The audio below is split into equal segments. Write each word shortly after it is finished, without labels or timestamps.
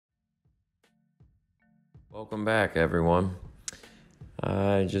Welcome back, everyone.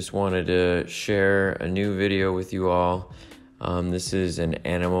 I just wanted to share a new video with you all. This is an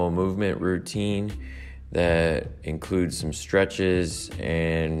animal movement routine that includes some stretches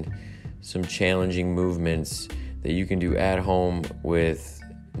and some challenging movements that you can do at home with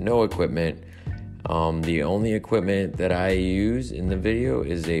no equipment. The only equipment that I use in the video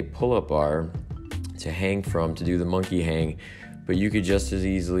is a pull-up bar to hang from to do the monkey hang, but you could just as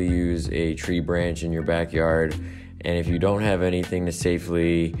easily use a tree branch in your backyard. And if you don't have anything to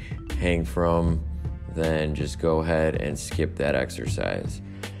safely hang from, then just go ahead and skip that exercise.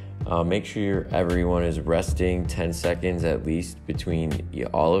 Make sure everyone is resting 10 seconds at least between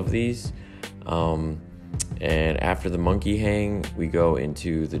all of these. And after the monkey hang, we go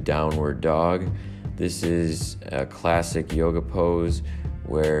into the downward dog. This is a classic yoga pose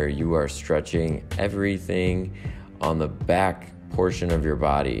where you are stretching everything on the back portion of your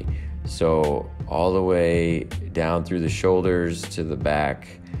body. So all the way down through the shoulders to the back,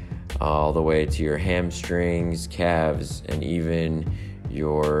 all the way to your hamstrings, calves, and even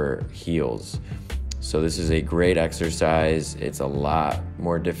your heels. So this is a great exercise. It's a lot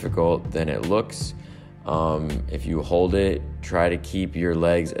more difficult than it looks. If you hold it, try to keep your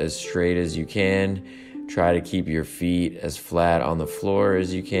legs as straight as you can. Try to keep your feet as flat on the floor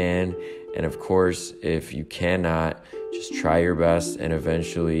as you can. And of course, if you cannot, just try your best and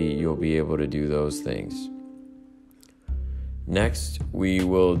eventually you'll be able to do those things. Next, we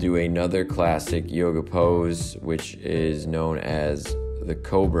will do another classic yoga pose, which is known as the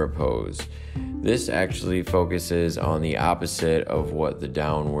cobra pose. This actually focuses on the opposite of what the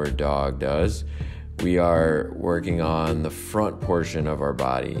downward dog does. We are working on the front portion of our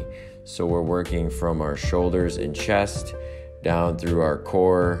body. So we're working from our shoulders and chest down through our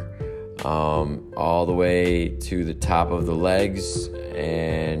core, all the way to the top of the legs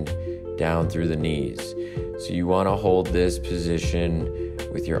and down through the knees. So you want to hold this position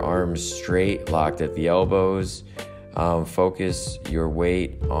with your arms straight, locked at the elbows. Focus your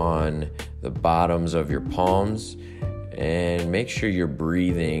weight on the bottoms of your palms and make sure you're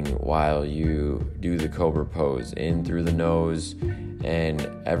breathing while you do the cobra pose in through the nose, and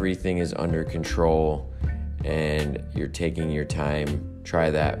everything is under control and you're taking your time.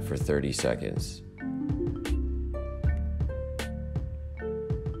 Try that for 30 seconds.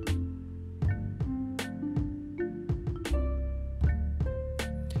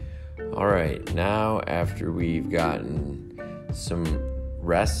 All right, now after we've gotten some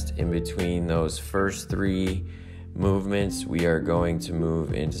rest in between those first three movements, we are going to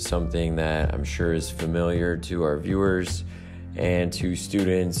move into something that I'm sure is familiar to our viewers and to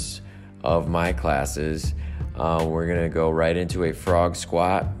students of my classes. We're going to go right into a frog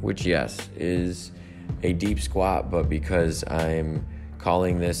squat, which, yes, is a deep squat, but because I'm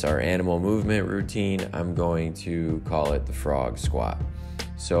calling this our animal movement routine, I'm going to call it the frog squat.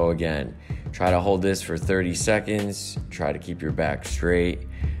 So again, try to hold this for 30 seconds. Try to keep your back straight.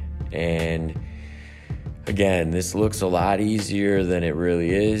 And again, this looks a lot easier than it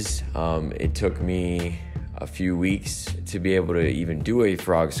really is. It took me a few weeks to be able to even do a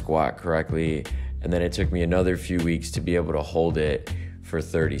frog squat correctly. And then it took me another few weeks to be able to hold it for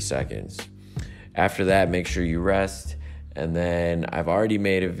 30 seconds. After that, make sure you rest. And then I've already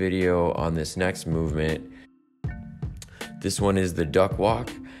made a video on this next movement. This one is the duck walk.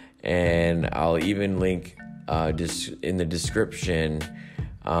 And I'll even link in the description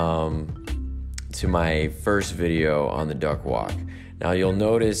to my first video on the duck walk. Now you'll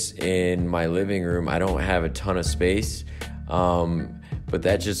notice in my living room, I don't have a ton of space. But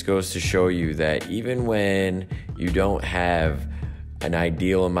that just goes to show you that even when you don't have an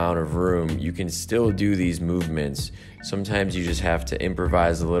ideal amount of room, you can still do these movements. Sometimes you just have to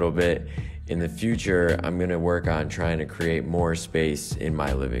improvise a little bit. In the future, I'm going to work on trying to create more space in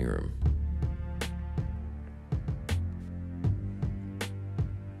my living room.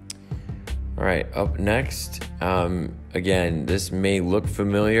 All right, up next, again, this may look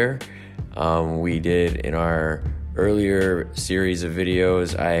familiar. We did in our earlier series of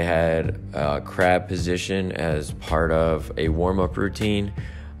videos, I had a crab position as part of a warm-up routine,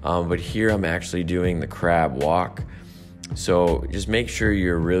 but here I'm actually doing the crab walk. So just make sure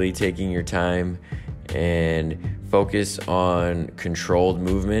you're really taking your time and focus on controlled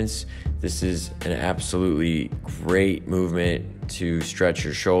movements. This is an absolutely great movement to stretch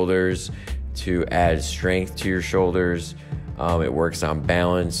your shoulders, to add strength to your shoulders. It works on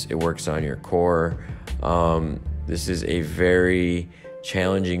balance, it works on your core. This is a very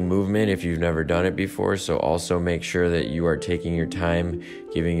challenging movement if you've never done it before, so also make sure that you are taking your time,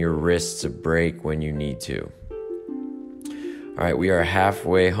 giving your wrists a break when you need to. All right, we are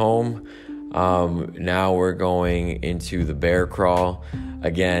halfway home. Now we're going into the bear crawl.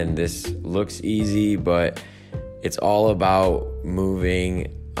 Again, this looks easy, but it's all about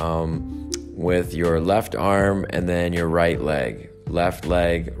moving with your left arm and then your right leg. Left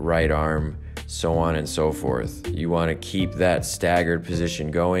leg, right arm, so on and so forth. You want to keep that staggered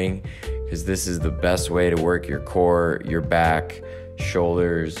position going because this is the best way to work your core, your back,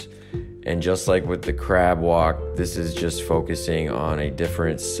 shoulders. And just like with the crab walk, this is just focusing on a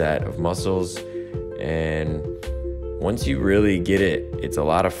different set of muscles. And once you really get it, it's a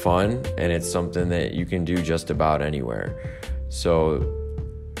lot of fun and it's something that you can do just about anywhere. So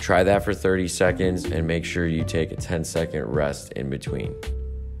try that for 30 seconds and make sure you take a 10-second rest in between.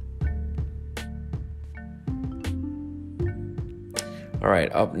 All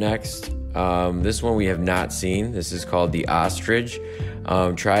right, up next, this one we have not seen. This is called the ostrich.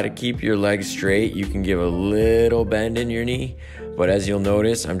 Try to keep your legs straight. You can give a little bend in your knee, but as you'll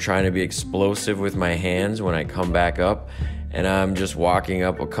notice, I'm trying to be explosive with my hands when I come back up, and I'm just walking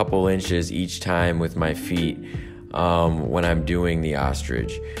up a couple inches each time with my feet when I'm doing the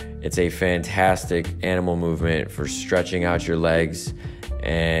ostrich. It's a fantastic animal movement for stretching out your legs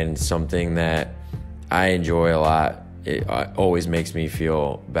and something that I enjoy a lot. It always makes me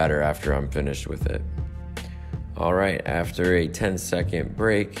feel better after I'm finished with it. All right, after a 10-second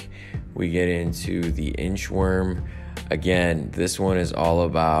break, we get into the inchworm. Again, this one is all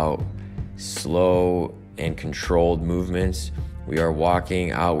about slow and controlled movements. We are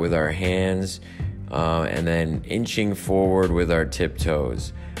walking out with our hands and then inching forward with our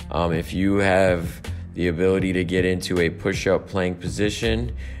tiptoes. If you have the ability to get into a push-up plank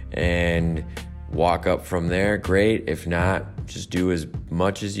position and walk up from there, great. If not, just do as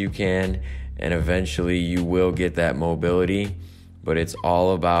much as you can, and eventually you will get that mobility. But it's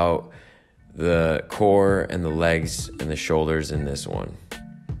all about the core and the legs and the shoulders in this one.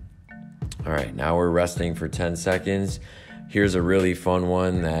 All right, now we're resting for 10 seconds. Here's a really fun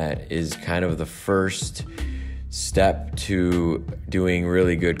one that is kind of the first step to doing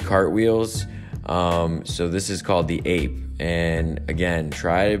really good cartwheels. So this is called the ape. And again,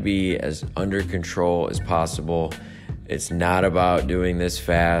 try to be as under control as possible. It's not about doing this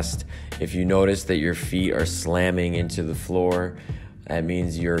fast. If you notice that your feet are slamming into the floor, that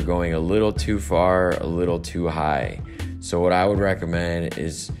means you're going a little too far, a little too high. So what I would recommend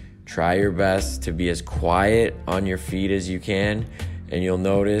is try your best to be as quiet on your feet as you can. And you'll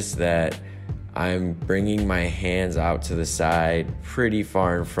notice that I'm bringing my hands out to the side pretty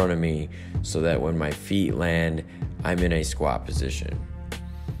far in front of me so that when my feet land, I'm in a squat position.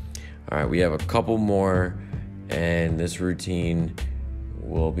 All right, we have a couple more and this routine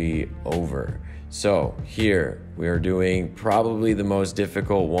will be over. So here we are doing probably the most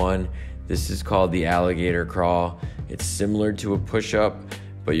difficult one. This is called the alligator crawl. It's similar to a push-up,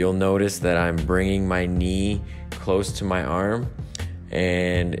 but you'll notice that I'm bringing my knee close to my arm.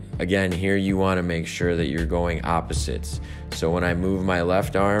 And again, here you want to make sure that you're going opposites. So when I move my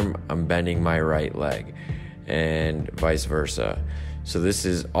left arm, I'm bending my right leg and vice versa. So this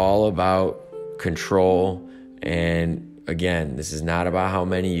is all about control. And again, this is not about how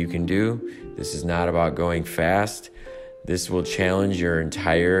many you can do. This is not about going fast. This will challenge your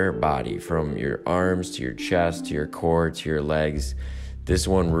entire body, from your arms to your chest, to your core, to your legs. This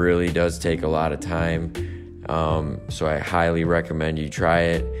one really does take a lot of time. So I highly recommend you try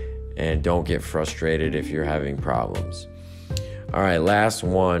it and don't get frustrated if you're having problems. All right, last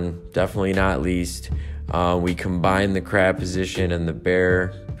one, definitely not least. We combine the crab position and the bear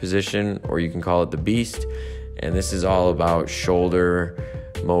position, or you can call it the beast. And this is all about shoulder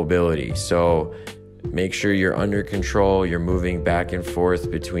mobility. So make sure you're under control. You're moving back and forth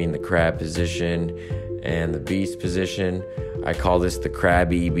between the crab position and the beast position. I call this the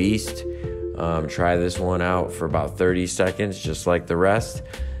crabby beast. Try this one out for about 30 seconds, just like the rest.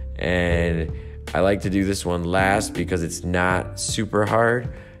 And I like to do this one last because it's not super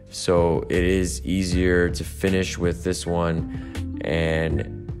hard. So it is easier to finish with this one.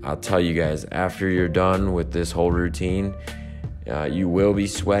 And I'll tell you guys, after you're done with this whole routine, you will be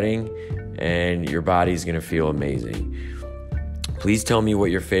sweating and your body's gonna feel amazing. Please tell me what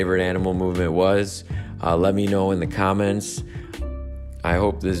your favorite animal movement was. Let me know in the comments. I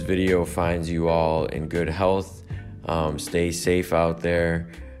hope this video finds you all in good health. Stay safe out there,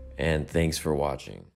 and thanks for watching.